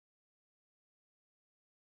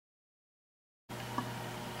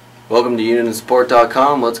Welcome to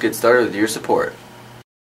UnidenSupport.com. Let's get started with your support.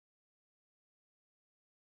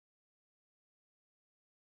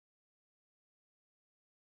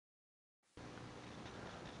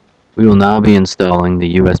 We will now be installing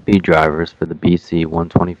the USB drivers for the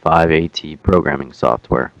BC125AT programming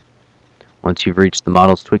software. Once you've reached the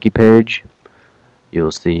Models Wiki page,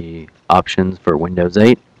 you'll see options for Windows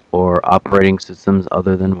 8 or operating systems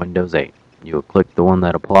other than Windows 8. You'll click the one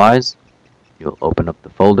that applies. You'll open up the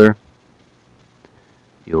folder.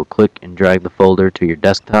 You'll click and drag the folder to your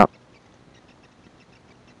desktop.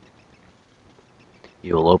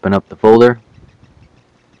 You'll open up the folder.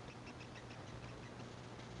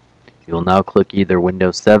 You'll now click either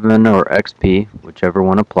Windows 7 or XP, whichever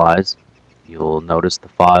one applies. You'll notice the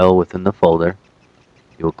file within the folder.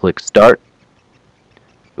 You'll click Start.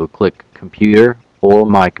 You'll click Computer or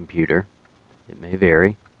My Computer. It may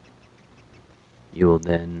vary. You will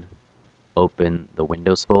then open the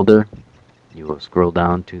Windows folder. You will scroll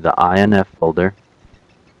down to the INF folder.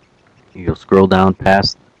 You'll scroll down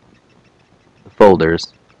past the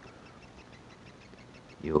folders.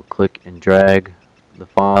 You'll click and drag the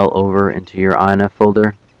file over into your INF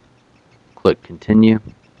folder. Click Continue,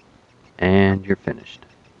 and you're finished.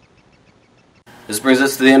 This brings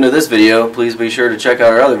us to the end of this video. Please be sure to check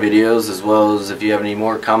out our other videos, as well as if you have any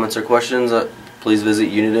more comments or questions, please visit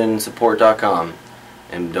UnidenSupport.com.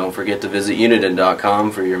 And don't forget to visit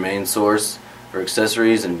Uniden.com for your main source for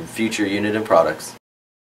accessories and future Uniden products.